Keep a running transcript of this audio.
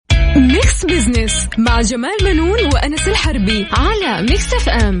ميكس بزنس مع جمال منون وأنس الحربي على ميكس اف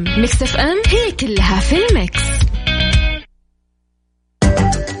ام. ميكس اف ام هي كلها في الميكس.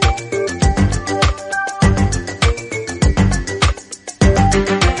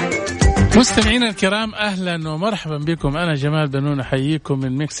 مستمعينا الكرام، أهلا ومرحبا بكم. أنا جمال بنون أحييكم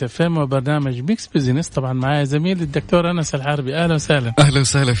من ميكس اف ام وبرنامج ميكس بزنس. طبعا معايا زميل الدكتور أنس الحربي. أهلا وسهلا. أهلا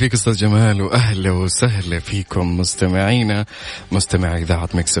وسهلا فيك أستاذ جمال، وأهلا وسهلا فيكم مستمعينا مستمعي إذاعة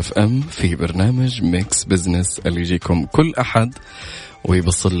ميكس اف ام في برنامج ميكس بزنس اللي يجيكم كل أحد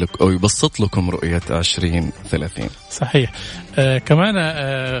ويبسط لكم رؤية 2030. صحيح. كمان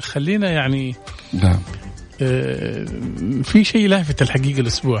خلينا يعني نعم في شيء لافت الحقيقة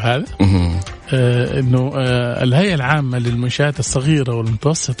الأسبوع هذا، إنه الهيئة العامة للمنشآت الصغيرة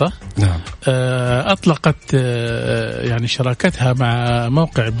والمتوسطة نعم أطلقت يعني شراكتها مع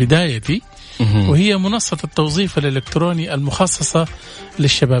موقع بدايتي، وهي منصة التوظيف الإلكتروني المخصصة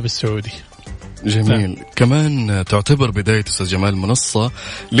للشباب السعودي. جميل. كمان تعتبر بداية أستاذ جمال منصة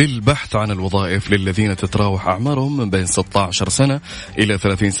للبحث عن الوظائف للذين تتراوح أعمارهم من بين 16 سنة إلى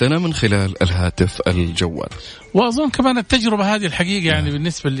 30 سنة من خلال الهاتف الجوال. وأظن كمان التجربة هذه الحقيقة يعني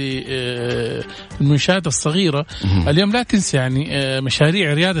بالنسبة للمنشآت الصغيرة اليوم لا تنسى يعني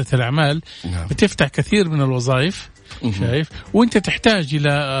مشاريع ريادة الأعمال بتفتح كثير من الوظائف، شايف، وانت تحتاج إلى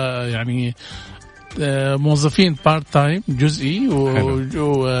يعني موظفين بارت تايم جزئي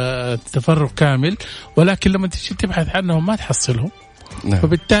وتفرغ كامل، ولكن لما تيجي تبحث عنهم ما تحصلهم.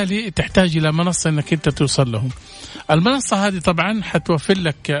 فبالتالي تحتاج إلى منصة أنك أنت توصل لهم. المنصة هذه طبعا حتوفر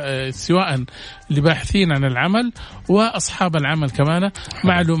لك سواء لباحثين عن العمل وأصحاب العمل كمان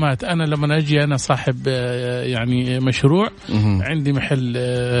معلومات. أنا لما أجي أنا صاحب يعني مشروع عندي محل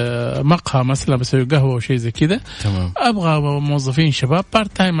مقهى مثلا بسوي قهوة وشيء زي كذا، أبغى موظفين شباب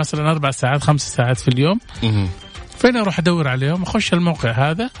بارت تايم مثلا 4 ساعات 5 ساعات في اليوم، فين أروح أدور عليهم؟ أخش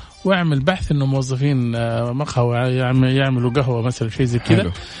الموقع هذا وأعمل بحث إنه موظفين مقهى يعملوا قهوة مثلا شيء زي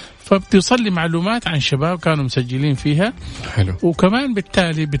كذا، فبتوصل لي معلومات عن شباب كانوا مسجلين فيها. حلو. وكمان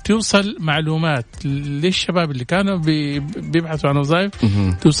بالتالي بتوصل معلومات للشباب اللي كانوا بيبحثوا عن وظائف،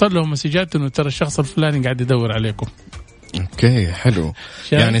 توصل لهم مسجات إنه ترى الشخص الفلاني قاعد يدور عليكم. اوكي حلو.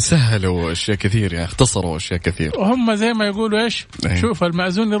 يعني سهلوا اشياء كثير، يعني اختصروا اشياء كثير. وهم زي ما يقولوا ايش، شوف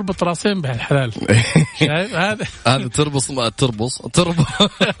المأذون يربط راسين بهالحلال. شايف هذا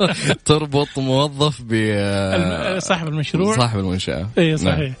تربط موظف صاحب المشروع صاحب المنشأة. اي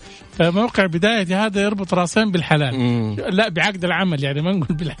صحيح. نعم. فموقع بداية هذا يربط راسين بالحلال. لا بعقد العمل يعني ما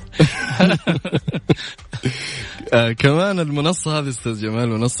نقول بالحلال. كمان المنصة هذه أستاذ جمال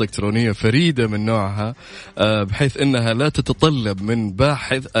منصة إلكترونية فريدة من نوعها، بحيث أنها لا تتطلب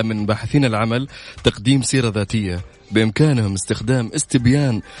من باحثين العمل تقديم سيرة ذاتية. بإمكانهم استخدام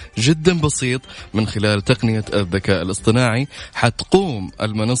استبيان جدا بسيط من خلال تقنية الذكاء الاصطناعي. حتقوم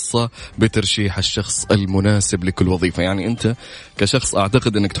المنصة بترشيح الشخص المناسب لكل وظيفة. يعني أنت كشخص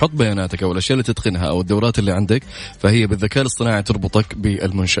أعتقد أنك تحط بياناتك أو الأشياء اللي تتقنها أو الدورات اللي عندك، فهي بالذكاء الاصطناعي تربطك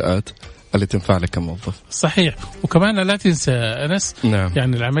بالمنشآت اللي تنفع لك كموظف. صحيح. وكمان لا تنسى أنس، نعم.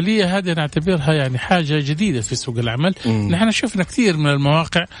 يعني العملية هذه نعتبرها يعني حاجة جديدة في سوق العمل. نحن شفنا كثير من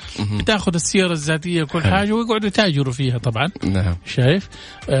المواقع بتاخذ السيرة الذاتية كل حاجة ويقعدوا يتاجروا فيها طبعا. نعم. شايف.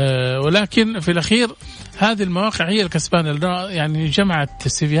 ولكن في الأخير هذه المواقع هي الكسبانة، يعني جمعت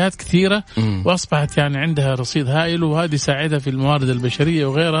سيفيات كثيرة وأصبحت يعني عندها رصيد هائل، وهذه ساعدها في الموارد البشرية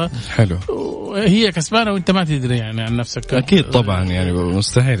وغيرها. حلو. هي كسبانة وانت ما تدري يعني عن نفسك. أكيد طبعا، يعني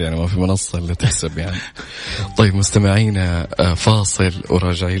مستحيل يعني ما في منصة اللي تكسب يعني. طيب مستمعينا، فاصل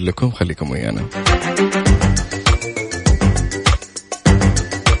وراجعين لكم، خليكم ويانا.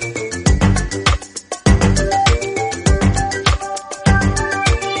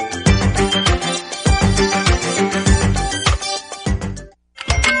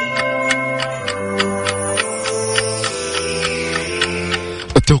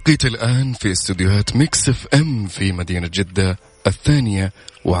 التوقيت الآن في استوديوهات ميكس اف ام في مدينة جدة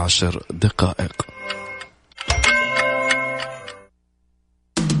 12:10.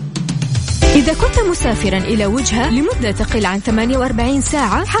 إذا كنت مسافرا إلى وجهة لمدة تقل عن 48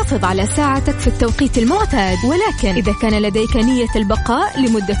 ساعة، حافظ على ساعتك في التوقيت المعتاد. ولكن إذا كان لديك نية البقاء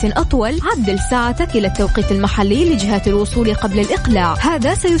لمدة أطول، عدل ساعتك إلى التوقيت المحلي لجهات الوصول قبل الإقلاع.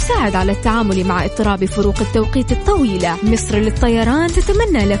 هذا سيساعد على التعامل مع اضطراب فروق التوقيت الطويلة. مصر للطيران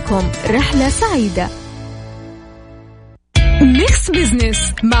تتمنى لكم رحلة سعيدة. ميكس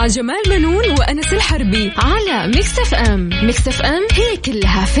بزنس مع جمال منون وأنس الحربي على ميكس اف ام. ميكس اف ام هي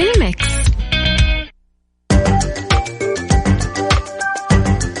كلها في الميكس.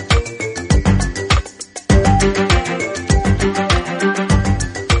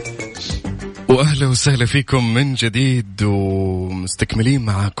 وأهلا وسهلا فيكم من جديد ومستكملين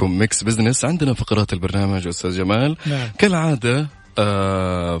معاكم ميكس بزنس. عندنا فقرات البرنامج أستاذ جمال. نعم. كالعادة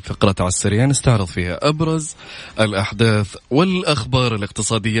فقرة على السريع نستعرض فيها أبرز الأحداث والأخبار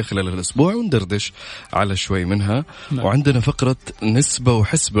الاقتصادية خلال الأسبوع وندردش على شوي منها. نعم. وعندنا فقرة نسبة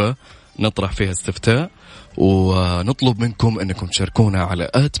وحسبة نطرح فيها استفتاء ونطلب منكم أنكم تشاركونا على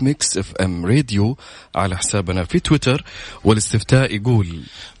 @mixfmradio على حسابنا في تويتر. والاستفتاء يقول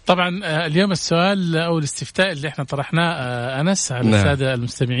طبعا اليوم السؤال أو الاستفتاء اللي احنا طرحناه أنس على السادة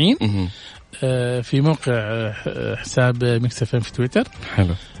المستمعين في موقع حساب ميكس اف ام في تويتر.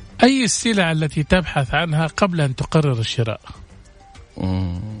 حلو. أي السلع التي تبحث عنها قبل أن تقرر الشراء؟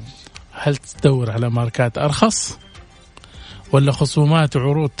 هل تدور على ماركات أرخص ولا خصومات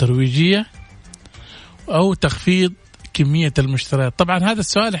وعروض ترويجية أو تخفيض كمية المشتريات؟ طبعا هذا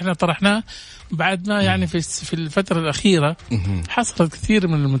السؤال احنا طرحناه بعد ما يعني في الفترة الأخيرة حصلت كثير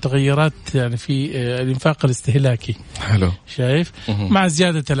من المتغيرات يعني في الإنفاق الاستهلاكي. حلو. شايف مع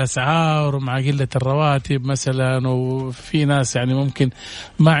زيادة الأسعار ومع قلة الرواتب مثلا، وفي ناس يعني ممكن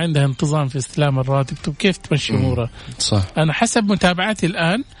ما عندها انتظام في استلام الرواتب. طب كيف تمشي أمورها؟ صح. أنا حسب متابعتي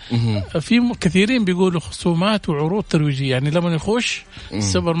الآن في كثيرين بيقولوا خصومات وعروض ترويجية، يعني لما يخش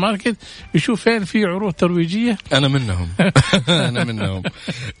السوبر ماركت يشوف فين في عروض ترويجية. أنا منهم. أنا منهم.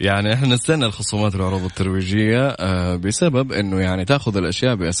 يعني إحنا نستنى الخصومات والعروض الترويجية بسبب إنه يعني تأخذ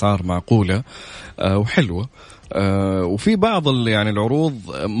الأشياء بأسعار معقولة وحلوة، وفي بعض يعني العروض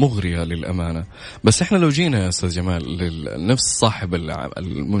مغرية للأمانة. بس إحنا لو جينا يا أستاذ جمال لنفس صاحب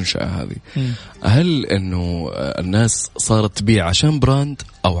المنشأة هذه، هل إنه الناس صارت تبيع عشان براند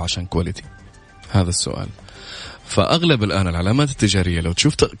أو عشان كواليتي؟ هذا السؤال. فأغلب الآن العلامات التجارية لو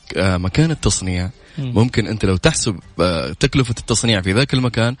تشوف مكان التصنيع، ممكن أنت لو تحسب تكلفة التصنيع في ذاك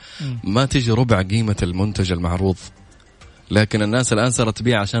المكان ما تجي ربع قيمة المنتج المعروض، لكن الناس الآن صارت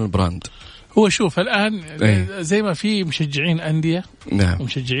تبيع عشان البراند. هو شوف الآن زي ما في مشجعين أندية، نعم،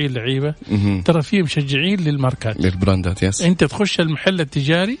 ومشجعين لعيبة، ترى في مشجعين للماركات، للبراندات. يس. أنت تخش المحل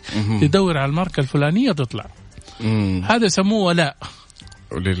التجاري تدور على الماركة الفلانية تطلع. هذا يسموه ولاء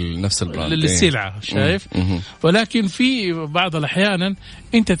لنفس البراند للسلعة. شايف؟ ولكن في بعض الأحيان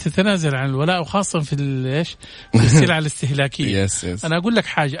أنت تتنازل عن الولاء، وخاصة في الإيش في السلع الاستهلاكية. أنا أقول لك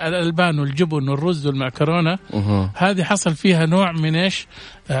حاجة، الألبان والجبن والرز والمعكرونة هذه حصل فيها نوع من إيش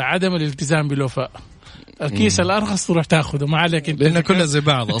عدم الالتزام بالوفاء. الكيس الأرخص تروح تأخذه ما عليك أنت، لأن كلها زي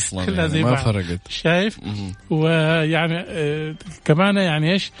بعض أصلا. كلها يعني زي ما بعض. فرقت. شايف؟ ويعني كمان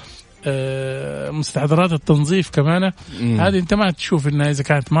يعني إيش مستحضرات التنظيف كمان هذه انت ما تشوف انها اذا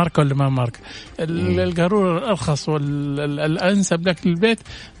كانت ماركه ولا ما ماركه. القارورة الارخص والانسب لك للبيت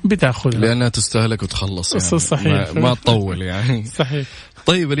بتاخذها لانها تستهلك وتخلص يعني. صحيح. ما تطول يعني. صحيح.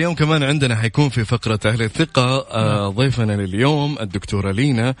 طيب اليوم كمان عندنا حيكون في فقرة أهل الثقة ضيفنا لليوم الدكتورة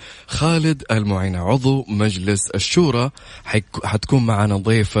لينا خالد المعينة عضو مجلس الشورى. حتكون معنا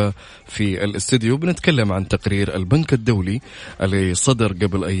ضيفة في الاستديو. بنتكلم عن تقرير البنك الدولي اللي صدر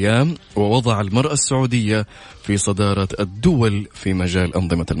قبل أيام ووضع المرأة السعودية في صدارة الدول في مجال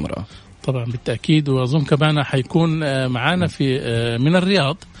أنظمة المرأة. طبعا بالتأكيد. وأظن كمان حيكون معنا في من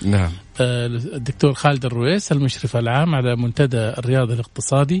الرياض. نعم. الدكتور خالد الرويس المشرف العام على منتدى الرياض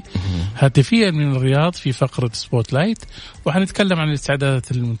الاقتصادي هاتفيا من الرياض في فقرة سبوت لايت، وحنتكلم عن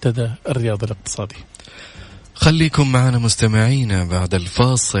الاستعدادات للمنتدى الرياض الاقتصادي. خليكم معنا مستمعينا. بعد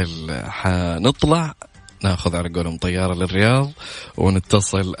الفاصل حنطلع ناخذ على قولهم طيارة للرياض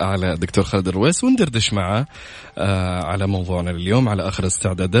ونتصل على دكتور خالد الرويس وندردش معه على موضوعنا اليوم على آخر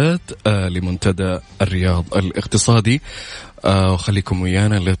استعدادات لمنتدى الرياض الاقتصادي. وخليكم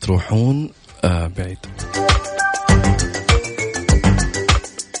ويانا لا تروحون بعيد.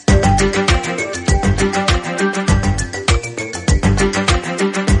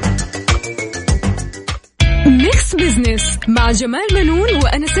 ميكس بزنس مع جمال منون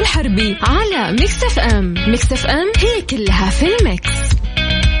وأنس الحربي على ميكس اف ام. ميكس اف ام هي كلها في الميكس.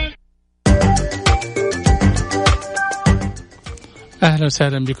 أهلا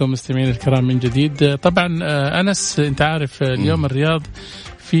وسهلا بكم مستمعين الكرام من جديد. طبعا أنس أنت عارف اليوم الرياض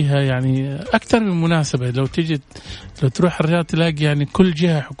فيها يعني أكثر من مناسبة. لو تروح الرياض تلاقي يعني كل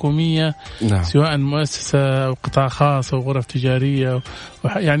جهة حكومية. نعم. سواء مؤسسة أو قطاع خاص أو غرف تجارية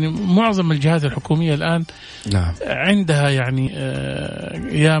يعني معظم الجهات الحكومية الآن. نعم. عندها يعني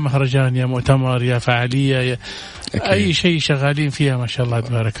يا مهرجان يا مؤتمر يا فعالية يا أي شيء شغالين فيها ما شاء الله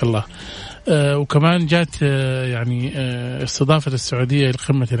تبارك الله. وكمان جات يعني استضافة السعودية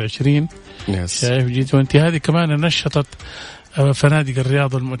لقمة 20. شايف جيت وانت هذه كمان نشطت فنادق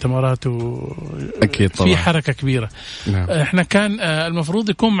الرياض والمؤتمرات أكيد طبعا في حركة كبيرة. نعم. احنا كان المفروض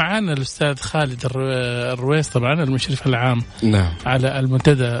يكون معنا الأستاذ خالد الرويس طبعا المشرف العام نعم. على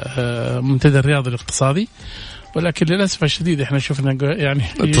المنتدى الرياضي الاقتصادي، ولكن للأسف الشديد احنا شفنا يعني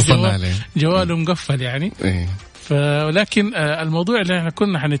جواله مقفل يعني. إيه. ولكن الموضوع اللي احنا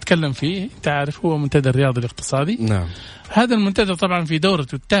كنا حنتكلم فيه تعرف هو منتدى الرياضي الاقتصادي. نعم. هذا المنتدى طبعا في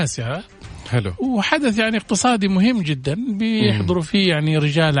دورته التاسعة. حلو. وحدث يعني اقتصادي مهم جدا بيحضروا فيه يعني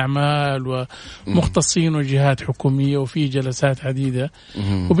رجال أعمال ومختصين وجهات حكومية وفي جلسات عديدة.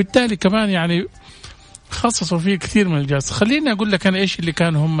 وبالتالي كمان يعني خصصوا فيه كثير من الجلسات. خليني أقول لك أنا إيش اللي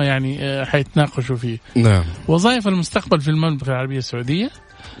كانوا هم يعني حيتناقشوا فيه. نعم. وظائف المستقبل في المملكة العربية السعودية.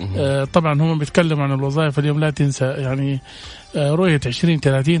 طبعا هم بيتكلموا عن الوظائف. اليوم لا تنسى يعني رؤية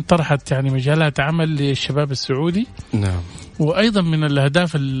 2030 طرحت يعني مجالات عمل للشباب السعودي. نعم. وأيضا من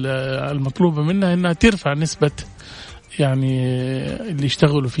الأهداف المطلوبة منها أنها ترفع نسبة يعني اللي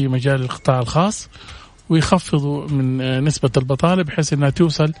يشتغلوا في مجال القطاع الخاص ويخفضوا من نسبة البطالة بحيث أنها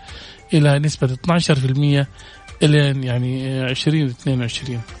توصل إلى نسبة 12% إلى يعني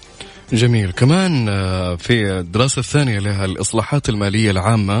 2022. جميل. كمان في الدراسة الثانية لها الإصلاحات المالية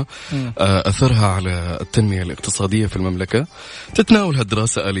العامة أثرها على التنمية الاقتصادية في المملكة. تتناول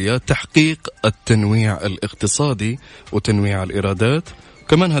هالدراسة آليات تحقيق التنويع الاقتصادي وتنويع الإيرادات.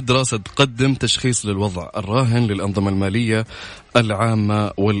 كمان هالدراسة تقدم تشخيص للوضع الراهن للأنظمة المالية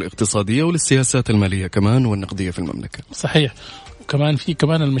العامة والاقتصادية وللسياسات المالية كمان والنقدية في المملكة. صحيح. وكمان في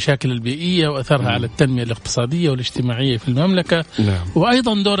كمان المشاكل البيئية وأثرها على التنمية الاقتصادية والاجتماعية في المملكة. نعم.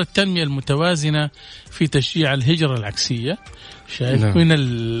 وأيضا دور التنمية المتوازنة في تشجيع الهجرة العكسية. شايف نعم. من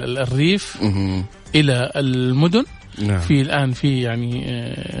الريف إلى المدن. نعم. في الآن في يعني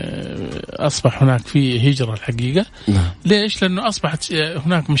أصبح هناك في هجرة الحقيقة. نعم. ليش؟ لأنه أصبحت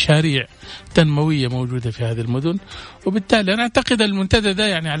هناك مشاريع تنموية موجودة في هذه المدن. وبالتالي أنا أعتقد المنتدى ده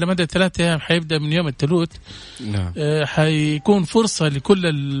يعني على مدى 3 أيام حيبدأ من يوم الثلاث. نعم. حيكون فرصة لكل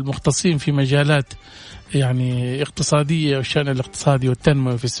المختصين في مجالات يعني اقتصادية والشأن الاقتصادي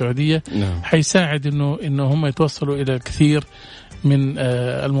والتنموي في السعودية. نعم. حيساعد إنه هم يتوصلوا إلى الكثير من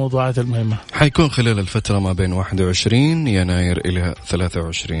الموضوعات المهمة. حيكون خلال الفترة ما بين 21 يناير إلى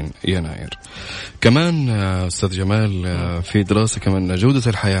 23 يناير. كمان أستاذ جمال في دراسة كمان جودة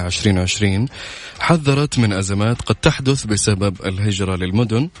الحياة 2020 حذرت من أزمات قد تحدث بسبب الهجرة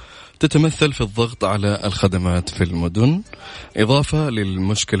للمدن تتمثل في الضغط على الخدمات في المدن إضافة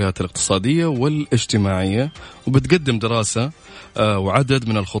للمشكلات الاقتصادية والاجتماعية. وبتقدم دراسة وعدد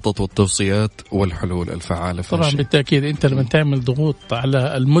من الخطط والتوصيات والحلول الفعالة. طبعا بالتأكيد أنت لما تعمل ضغوط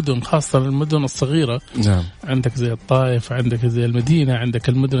على المدن خاصة المدن الصغيرة. نعم. عندك زي الطائف، عندك زي المدينة، عندك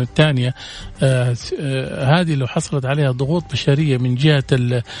المدن الثانية. هذه لو حصلت عليها ضغوط بشرية من جهة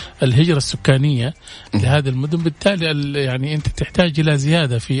الهجرة السكانية لهذه المدن بالتالي يعني أنت تحتاج إلى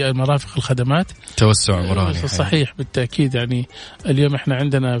زيادة في مرافق الخدمات. توسع عمراني. صحيح بالتأكيد. يعني اليوم احنا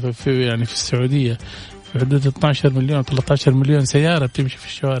عندنا في السعودية في حدود 12 مليون 13 مليون سيارة بتمشي في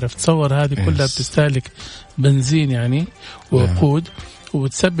الشوارع. تصور هذه كلها بتستهلك بنزين يعني ووقود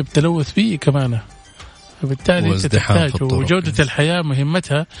وبتسبب تلوث بيئي كمان. فبالتالي انت تحتاج. وجودة الحياة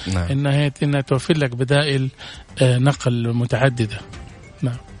مهمتها انها توفر لك بدائل نقل متعددة.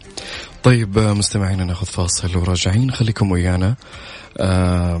 نعم. طيب مستمعين ناخذ فاصل وراجعين. خليكم ويانا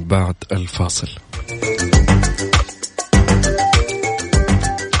بعد الفاصل.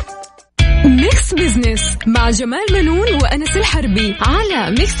 ميكس بزنس مع جمال منون وأنس الحربي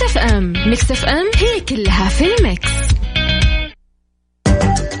على ميكس اف ام. ميكس اف ام هي كلها في الميكس.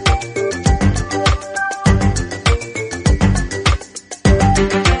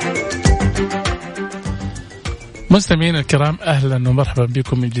 مستمعين الكرام أهلا ومرحبا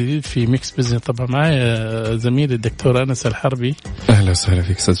بكم من جديد في ميكس بزنس. طبعا معي زميلي الدكتور أنس الحربي. أهلا وسهلا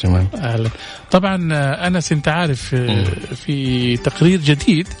فيك أستاذ جمال. أهلا. طبعا أنس أنت عارف في تقرير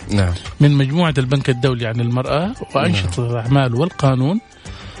جديد نعم. من مجموعة البنك الدولي عن المرأة وأنشطة الأعمال والقانون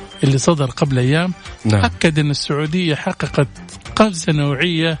اللي صدر قبل أيام. نعم. أكد أن السعودية حققت قفزة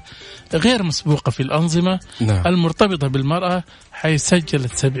نوعية غير مسبوقة في الأنظمة نعم. المرتبطة بالمرأة، حيث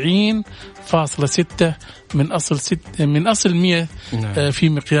سجلت 70.6 من أصل 100 نعم. في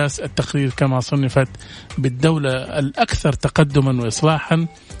مقياس التقرير، كما صنفت بالدولة الأكثر تقدما وإصلاحا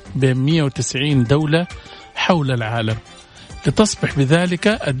بين 190 دولة حول العالم، لتصبح بذلك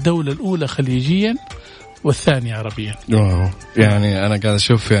الدولة الأولى خليجيا والثاني عربيا. يعني أنا قاعد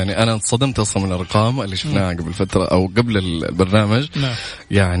أشوف، يعني أنا انصدمت أصلا من الأرقام اللي شفناها قبل فترة أو قبل البرنامج.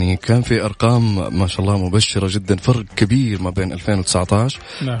 يعني كان في أرقام ما شاء الله مبشرة جدا، فرق كبير ما بين 2019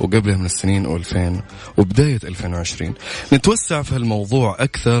 وقبلها من السنين و2000 وبداية 2020. نتوسع في الموضوع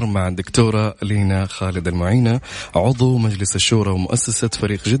أكثر مع الدكتورة لينا خالد المعينة، عضو مجلس الشورى ومؤسسة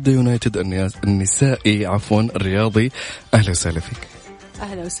فريق جدة يونايتد النسائي الرياضي. أهلا وسهلا فيك.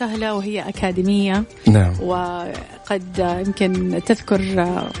 أهلا وسهلا. وهي أكاديمية. نعم. وقد يمكن تذكر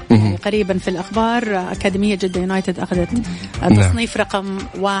يعني قريبا في الأخبار أكاديمية جدة يونايتد أخذت تصنيف رقم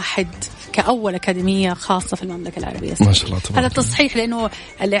 1 كأول أكاديمية خاصة في المملكة العربية السعودية. ما شاء الله. هذا تصحيح، لأنه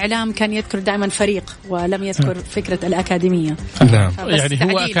الإعلام كان يذكر دائما فريق ولم يذكر فكرة الأكاديمية. نعم.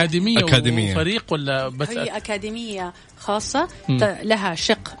 يعني هو أكاديمية وفريق ولا بس؟ هي أكاديمية خاصة لها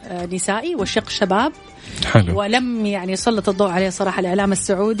شق نسائي وشق شباب. حلو. ولم يعني سلط الضوء عليه صراحة الإعلام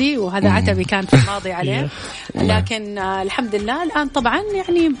السعودي، وهذا عتبي كان في الماضي عليه. لكن الحمد لله الآن طبعا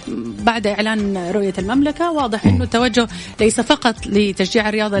يعني بعد إعلان رؤية المملكة واضح إنه التوجه ليس فقط لتشجيع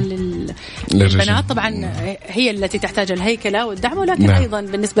الرياضة للبنات، طبعا هي التي تحتاج الهيكلة والدعم، ولكن أيضا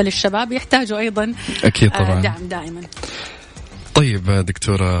بالنسبة للشباب يحتاجوا أيضا أكيد طبعا دعم دائما. طيب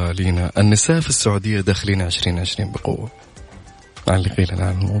دكتورة لينا، النساء في السعودية داخلين 2020 بقوة، علقي لنا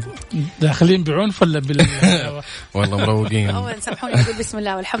على الموضوع. داخلين بعنف ولا والله مروقين. أولا سامحوني أقول بسم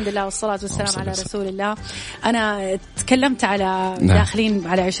الله والحمد لله والصلاة والسلام على رسول الله. أنا تكلمت على داخلين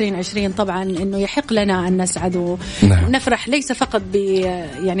على 2020، طبعا إنه يحق لنا أن نسعد ونفرح ليس فقط ب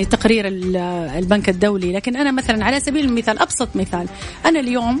يعني تقرير البنك الدولي، لكن أنا مثلا على سبيل المثال أبسط مثال، أنا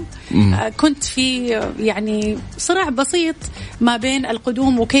اليوم كنت في يعني صراع بسيط ما بين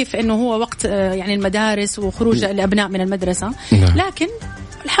القدوم وكيف إنه هو وقت يعني المدارس وخروج الأبناء من المدرسة، لكن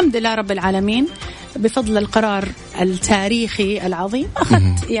الحمد لله رب العالمين بفضل القرار التاريخي العظيم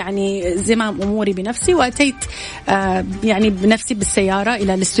أخذت يعني زمام أموري بنفسي، وأتيت يعني بنفسي بالسيارة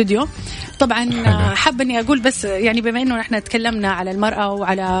إلى الاستوديو. طبعا حابة أني أقول بس يعني بما أنه نحن تكلمنا على المرأة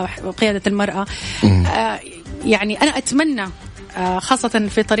وعلى قيادة المرأة، يعني أنا أتمنى خاصة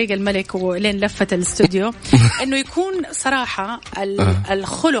في طريق الملك ولين لفة الاستوديو أنه يكون صراحة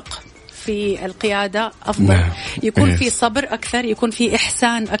الخلق في القيادة أفضل. يكون في صبر أكثر، يكون في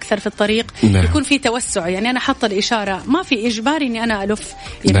إحسان أكثر في الطريق، يكون في توسع. يعني أنا حاطة الإشارة، ما في إجباري إني أنا ألف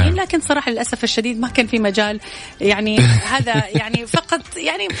يمين، لكن صراحة للأسف الشديد ما كان في مجال. يعني هذا يعني فقط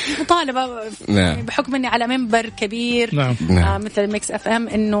يعني مطالبة بحكم إني على منبر كبير مثل ميكس اف ام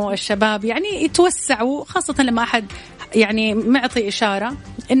إنه الشباب يعني يتوسعوا، خاصة لما أحد يعني معطي إشارة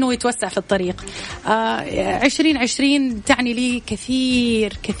إنه يتوسع في الطريق. 2020 تعني لي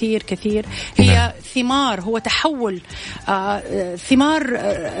كثير كثير كثير. هي ثمار، هو تحول ثمار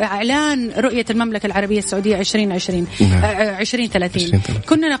إعلان رؤية المملكة العربية السعودية 2020 2030.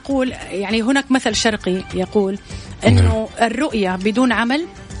 كنا نقول يعني هناك مثل شرقي يقول إنه الرؤية بدون عمل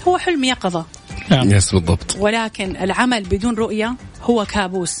هو حلم يقظة. يس بالضبط. ولكن العمل بدون رؤية هو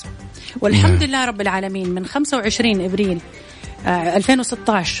كابوس. والحمد لله رب العالمين من 25 إبريل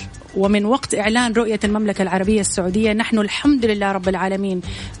 2016 ومن وقت إعلان رؤية المملكة العربية السعودية، نحن الحمد لله رب العالمين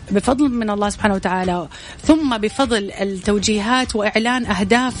بفضل من الله سبحانه وتعالى، ثم بفضل التوجيهات وإعلان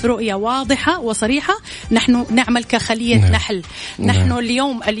أهداف رؤية واضحة وصريحة، نحن نعمل كخلية نحل. نحن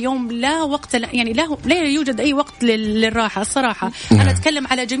اليوم لا وقت، يعني لا يوجد أي وقت للراحة الصراحة. أنا أتكلم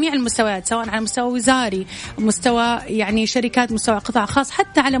على جميع المستويات، سواء على مستوى وزاري، مستوى يعني شركات، مستوى قطاع خاص،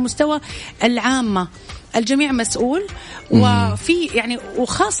 حتى على مستوى العامة. الجميع مسؤول. وفي يعني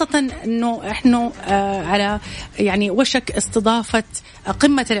وخاصة إنه إحنا على يعني وشك استضافة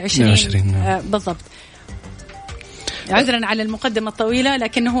قمة 20 بالضبط. عذرا على المقدمة الطويلة،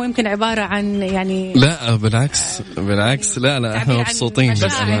 لكنه يمكن عبارة عن يعني لا بالعكس لا احنا مبسوطين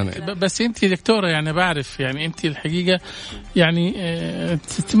بس انت دكتورة يعني بعرف يعني انت الحقيقة يعني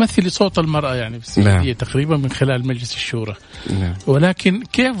تمثلي صوت المرأة يعني في السعودية تقريبا من خلال مجلس الشورى. ولكن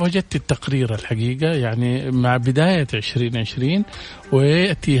كيف وجدت التقرير الحقيقة يعني مع بداية 2020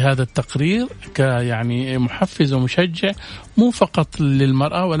 ويأتي هذا التقرير كيعني محفز ومشجع مو فقط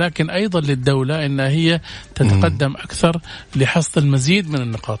للمرأة ولكن أيضا للدولة إن هي تتقدم أكثر لحصد المزيد من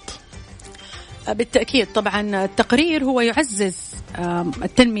النقاط؟ بالتأكيد طبعا التقرير هو يعزز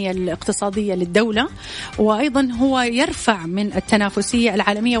التنمية الاقتصادية للدولة، وأيضا هو يرفع من التنافسية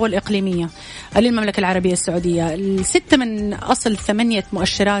العالمية والإقليمية للمملكة العربية السعودية. 6 من أصل 8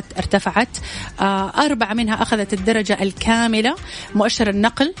 مؤشرات ارتفعت، 4 منها أخذت الدرجة الكاملة. مؤشر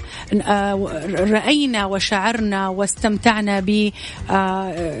النقل رأينا وشعرنا واستمتعنا بإجراءات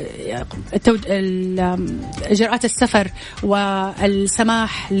السفر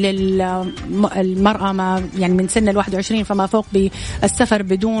والسماح للمرأة ما يعني من سن 21 فما فوق السفر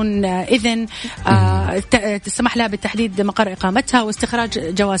بدون إذن، تسمح لها بالتحديد مقر إقامتها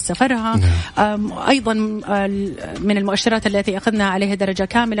واستخراج جواز سفرها. أيضا من المؤشرات التي أخذنا عليها درجة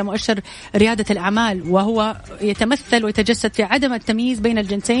كاملة مؤشر ريادة الأعمال، وهو يتمثل ويتجسد في عدم التمييز بين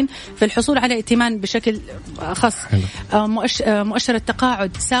الجنسين في الحصول على ائتمان بشكل خاص. مؤشر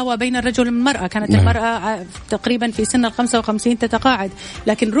التقاعد ساوى بين الرجل والمرأة، كانت المرأة تقريبا في سن 55 تتقاعد،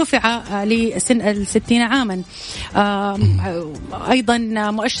 لكن رفع لسن 60 عاما. أيضا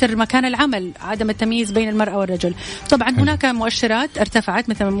مؤشر مكان العمل، عدم التمييز بين المرأة والرجل. طبعا هناك مؤشرات ارتفعت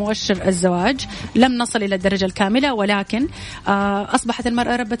مثل مؤشر الزواج، لم نصل إلى الدرجة الكاملة، ولكن أصبحت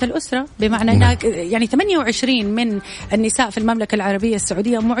المرأة ربة الأسرة، بمعنى أنها يعني 28 من النساء في المملكة العربية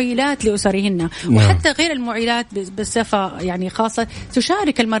السعودية معيلات لأسرهن، وحتى غير المعيلات بصفة يعني خاصة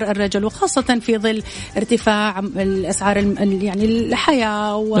تشارك المرأة الرجل، وخاصة في ظل ارتفاع الأسعار يعني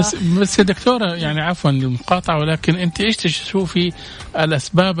الحياة بس يا دكتورة يعني عفوا للمقاطعة، ولكن أنت إيش تشوفي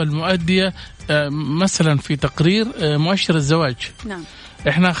الأسباب المؤدية مثلا في تقرير مؤشر الزواج؟ نعم.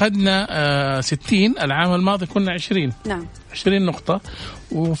 احنا أخذنا 60، العام الماضي كنا 20. نعم. 20 نقطة،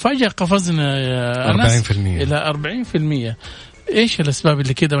 وفجأة قفزنا 40% إلى 40%. ايش الاسباب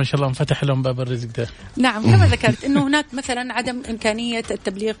اللي كده ما شاء الله انفتح لهم باب الرزق ده؟ نعم، كما ذكرت انه هناك مثلا عدم امكانيه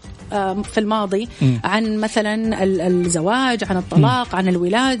التبليغ في الماضي عن مثلا الزواج، عن الطلاق، عن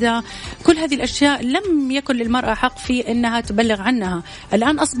الولاده. كل هذه الاشياء لم يكن للمراه حق في انها تبلغ عنها،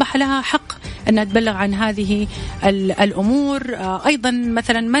 الان اصبح لها حق انها تبلغ عن هذه الامور. ايضا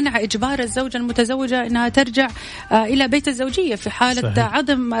مثلا منع اجبار الزوجه المتزوجه انها ترجع الى بيت الزوجيه في حاله صحيح.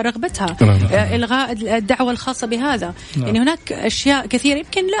 عدم رغبتها، الغاء الدعوه الخاصه بهذا. يعني هناك أشياء كثيرة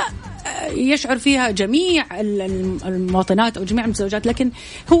يمكن لا يشعر فيها جميع المواطنات أو جميع المتزوجات، لكن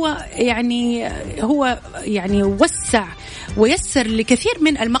هو يعني وسع ويسر لكثير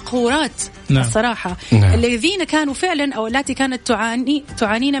من المقهورات. نعم. الصراحة نعم. الذين كانوا فعلا أو التي كانت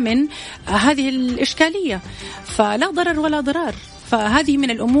تعانين من هذه الإشكالية، فلا ضرر ولا ضرار. فهذه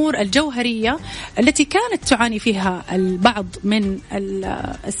من الأمور الجوهرية التي كانت تعاني فيها البعض من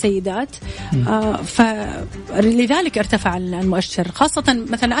السيدات، فلذلك ارتفع المؤشر. خاصة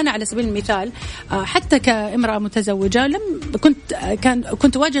مثلا أنا على سبيل المثال حتى كامرأة متزوجة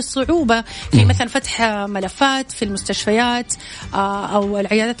كنت واجه صعوبة في مثلا فتح ملفات في المستشفيات أو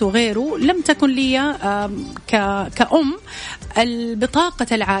العيادات وغيره. لم تكن لي كأم البطاقة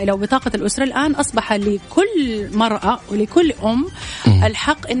العائلة وبطاقة الأسرة. الآن أصبح لكل مرأة ولكل أم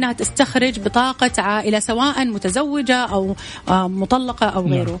الحق إنها تستخرج بطاقة عائلة، سواء متزوجة أو مطلقة أو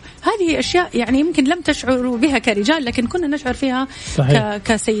غيره. هذه أشياء يعني يمكن لم تشعروا بها كرجال، لكن كنا نشعر فيها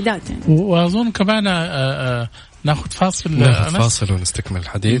كسيدات يعني. وأظن كمان ناخذ فاصل ونستكمل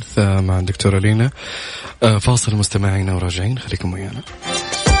الحديث مع الدكتورة لينا. فاصل مستمعينا وراجعين، خليكم ويانا.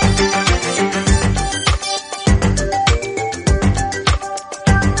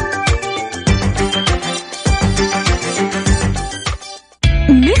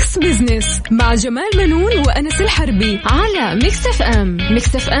 ميكس بزنس مع جمال منون وأنس الحربي على ميكس اف ام.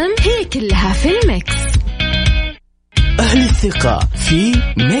 ميكس اف ام هي كلها في الميكس. أهل الثقة في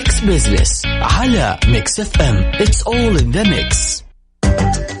ميكس بزنس على ميكس اف ام. It's all in the mix.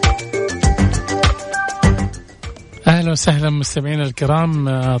 أهلا وسهلا مستمعينا الكرام.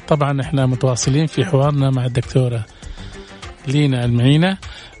 طبعا احنا متواصلين في حوارنا مع الدكتورة لينا المعينة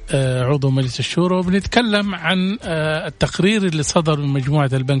عضو مجلس الشورى، وبنتكلم عن التقرير اللي صدر من مجموعة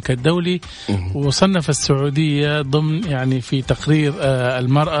البنك الدولي وصنف السعودية ضمن يعني في تقرير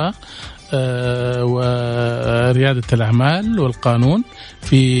المرأة وريادة الأعمال والقانون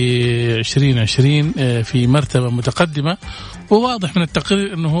في 2020 في مرتبة متقدمة. وواضح من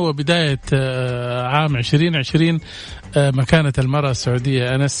التقرير أنه هو بداية عام 2020 مكانة المرأة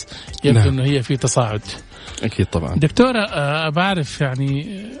السعودية أنس يبدو أنه هي في تصاعد. أكيد طبعا. دكتورة بعرف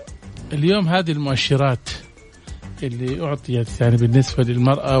يعني اليوم هذه المؤشرات اللي أعطيت يعني بالنسبة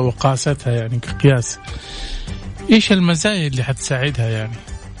للمرأة وقاستها يعني كقياس، إيش المزايا اللي حتساعدها يعني؟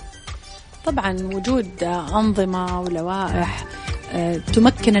 طبعا وجود أنظمة ولوائح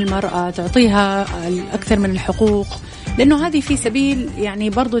تمكن المرأة، تعطيها الأكثر من الحقوق، لأنه هذه في سبيل يعني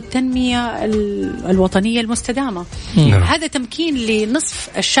برضو التنمية الوطنية المستدامة. هذا تمكين لنصف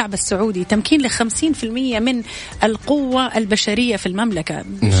الشعب السعودي، تمكين ل50% من القوة البشرية في المملكة.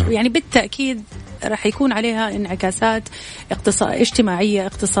 يعني بالتأكيد راح يكون عليها انعكاسات اجتماعية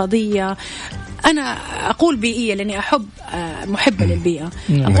اقتصادية. أنا أقول بيئية لأني محبة للبيئة.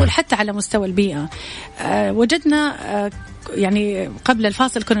 أقول حتى على مستوى البيئة وجدنا يعني قبل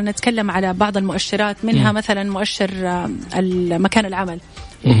الفاصل كنا نتكلم على بعض المؤشرات، منها مثلا مؤشر مكان العمل،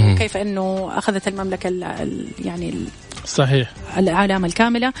 كيف أنه أخذت المملكة يعني صحيح العلامة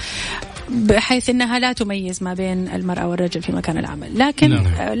الكاملة. بحيث أنها لا تميز ما بين المرأة والرجل في مكان العمل. لكن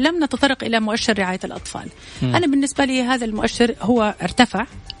لم نتطرق إلى مؤشر رعاية الأطفال. أنا بالنسبة لي هذا المؤشر هو ارتفع،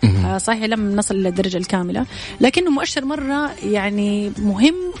 صحيح لم نصل إلى الدرجة الكاملة، لكنه مؤشر مرة يعني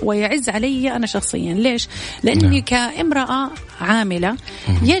مهم ويعز علي أنا شخصيا. ليش؟ لأني كامرأة عاملة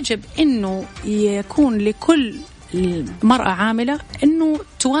يجب أنه يكون لكل مرأة عاملة أنه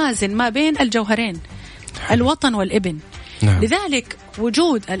توازن ما بين الجوهرين، الوطن والابن. لذلك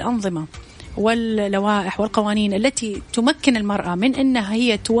وجود الأنظمة واللوائح والقوانين التي تمكن المرأة من أنها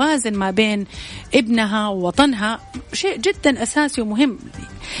هي توازن ما بين ابنها ووطنها شيء جدا أساسي ومهم.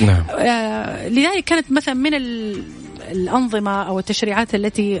 لذلك كانت مثلا من الأنظمة أو التشريعات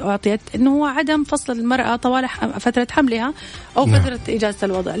التي أعطيت أنه هو عدم فصل المرأة طوال فترة حملها أو فترة إجازة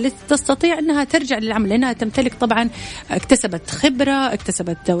الوضع، لتستطيع أنها ترجع للعمل، لأنها تمتلك طبعا، اكتسبت خبرة،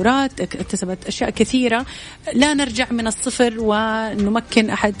 اكتسبت دورات، اكتسبت أشياء كثيرة. لا نرجع من الصفر ونمكن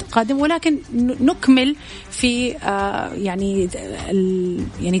أحد قادم، ولكن نكمل في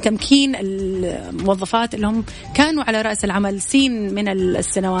يعني تمكين الموظفات اللي هم كانوا على رأس العمل سين من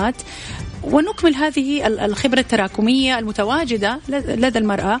السنوات، ونكمل هذه الخبرة التراكمية المتواجدة لدى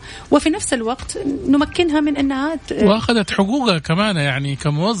المرأة، وفي نفس الوقت نمكنها من أنها وأخذت حقوقها كمان يعني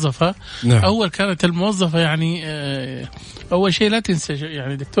كموظفة. أول كانت الموظفة يعني أول شيء لا تنسى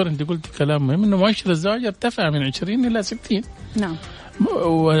يعني دكتور أنت قلت كلام مهم، إنه مؤشر الزواج ارتفع من 20 إلى 60. نعم.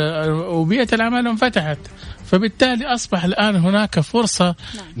 وبيئة العمل انفتحت، فبالتالي أصبح الآن هناك فرصة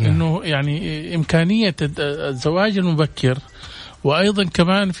إنه يعني إمكانية الزواج المبكر، وأيضا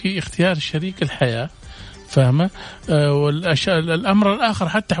كمان في اختيار شريك الحياة، فاهمة؟ والأمر الآخر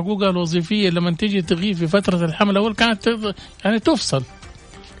حتى حقوقها الوظيفية لما تيجي تغيب في فترة الحمل أول كانت يعني تفصل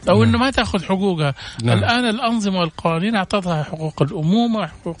أو إنه ما تأخذ حقوقها. الآن الأنظمة والقوانين أعطتها حقوق الأمومة،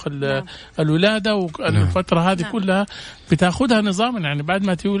 حقوق الولادة، والفترة هذه كلها بتأخذها نظاما، يعني بعد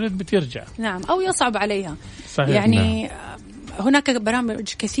ما تولد بترجع. نعم، أو يصعب عليها. صحيح. يعني هناك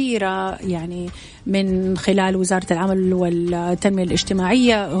برامج كثيرة يعني من خلال وزارة العمل والتنمية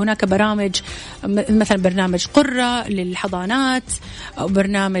الاجتماعية. هناك برامج مثلا برنامج قرة للحضانات، أو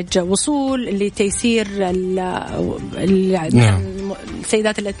برنامج وصول لتيسير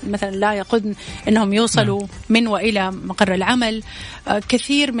السيدات اللي مثلا لا يقدن أنهم يوصلوا من وإلى مقر العمل.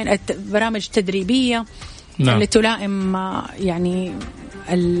 كثير من البرامج التدريبية اللي تلائم يعني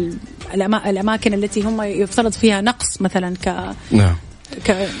الأماكن التي هم يفترض فيها نقص مثلا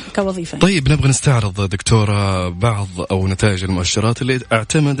كوظيفة. طيب نبغى نستعرض دكتورة بعض أو نتائج المؤشرات اللي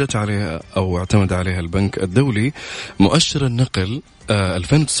اعتمد عليها البنك الدولي. مؤشر النقل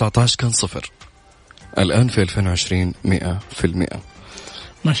 2019 كان 0، الآن في 2020 100%.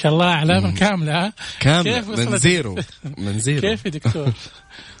 ما شاء الله، علامة كاملة من زيرو. كيف يا دكتور؟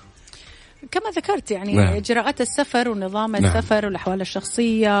 كما ذكرت يعني إجراءات السفر ونظام السفر والأحوال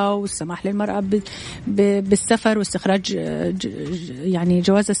الشخصية والسماح للمرأة بالسفر واستخراج يعني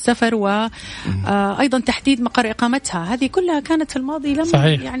جواز السفر، وأيضا تحديد مقر إقامتها. هذه كلها كانت في الماضي لم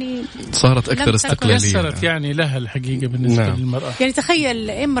يعني صارت أكثر استقلالية، يسرت يعني لها الحقيقة بالنسبة للمرأة. يعني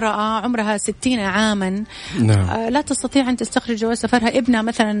تخيل امرأة عمرها 60 عاما لا تستطيع أن تستخرج جواز سفرها، ابنها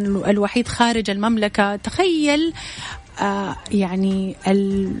مثلا الوحيد خارج المملكة. تخيل يعني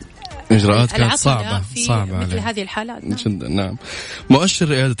إجراءات كانت صعبة مثل هذه الحالات. نعم. مؤشر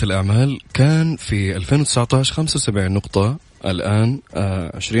ريادة الأعمال كان في 2019 75 نقطة، الآن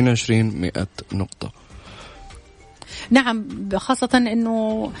 2020 100 نقطة. نعم، خاصة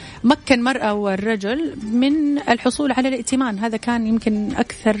أنه مكن المرأة والرجل من الحصول على الائتمان. هذا كان يمكن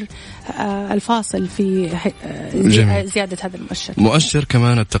أكثر الفاصل في زيادة هذا المؤشر. مؤشر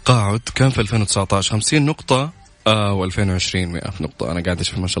كمان التقاعد كان في 2019 50 نقطة، و2020 100 نقطة. أنا قاعد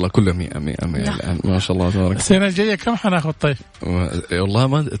أشوف ما شاء الله كله 100 الآن ما شاء الله تبارك. السنة الجاية كم حناخذ طيب؟ والله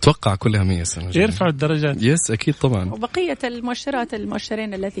ما أتوقع كلها 100 السنة الجاية. يرفعوا الدرجات. يس أكيد طبعا. وبقية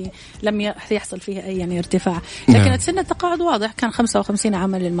المؤشرين التي لم يحصل فيها أي يعني ارتفاع، لكن سن التقاعد واضح، كان 55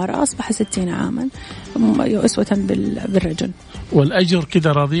 عاما للمرأة، أصبح 60 عاما أسوة بالرجل. والأجر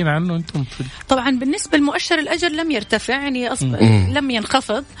كده راضين عنه أنتم؟ طبعا بالنسبة لمؤشر الأجر لم يرتفع، يعني لم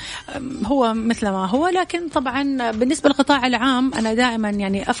ينخفض، هو مثل ما هو. لكن طبعا بالنسبة للقطاع العام أنا دائما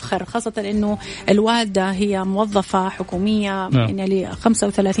يعني أفخر، خاصة أنه الوالدة هي موظفة حكومية يعني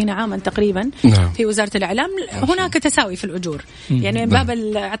 35 عاما تقريبا في وزارة الإعلام. هناك تساوي في الأجور، يعني باب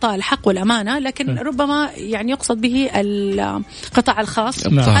إعطاء الحق والأمانة، لكن ربما يعني يقصد به القطاع الخاص.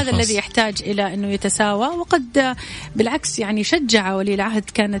 هذا الذي يحتاج إلى أنه يتساوى، وقد بالعكس يعني شجع شجع ولي العهد،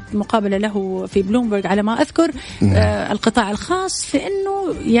 كانت مقابلة له في بلومبرج على ما أذكر، القطاع الخاص في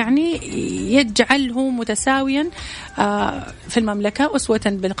أنه يعني يجعله متساويا في المملكة أسوة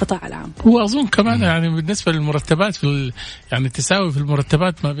بالقطاع العام. وأظن كمان يعني بالنسبة للمرتبات يعني التساوي في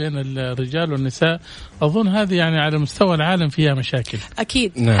المرتبات ما بين الرجال والنساء، أظن هذه يعني على مستوى العالم فيها مشاكل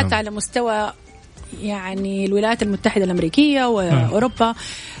أكيد. نعم. حتى على مستوى يعني الولايات المتحدة الأمريكية وأوروبا.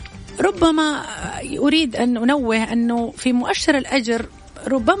 ربما أريد أن أنوه أنه في مؤشر الأجر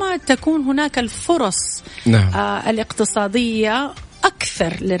ربما تكون هناك الفرص الاقتصادية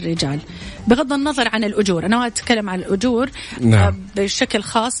أكثر للرجال بغض النظر عن الأجور. أنا ما أتكلم عن الأجور بشكل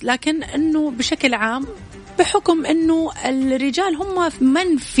خاص، لكن أنه بشكل عام بحكم أنه الرجال هم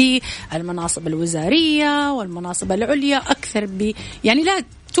من في المناصب الوزارية والمناصب العليا أكثر يعني لا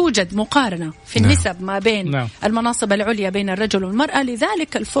توجد مقارنة في النسب ما بين المناصب العليا بين الرجل والمرأة،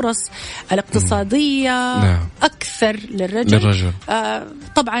 لذلك الفرص الاقتصادية أكثر للرجل.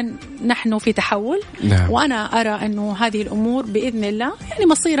 طبعا نحن في تحول، وأنا أرى أنه هذه الأمور بإذن الله يعني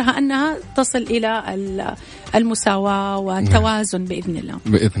مصيرها أنها تصل إلى المساواة والتوازن بإذن الله.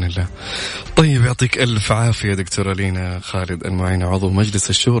 بإذن الله. طيب يعطيك ألف عافية دكتورة لينا خالد المعينة، عضو مجلس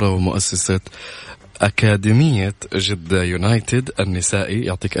الشورى ومؤسسة أكاديمية جدة يونايتد النسائي.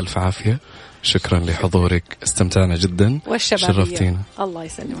 يعطيك ألف عافية، شكرا لحضورك، استمتعنا جدا، شرفتينا. الله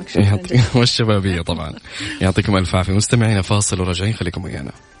يسلمك. شكرا. والشبابية طبعا. يعطيكم ألف عافية. مستمعين فاصل وراجعين، خليكم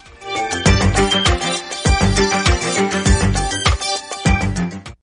ويانا.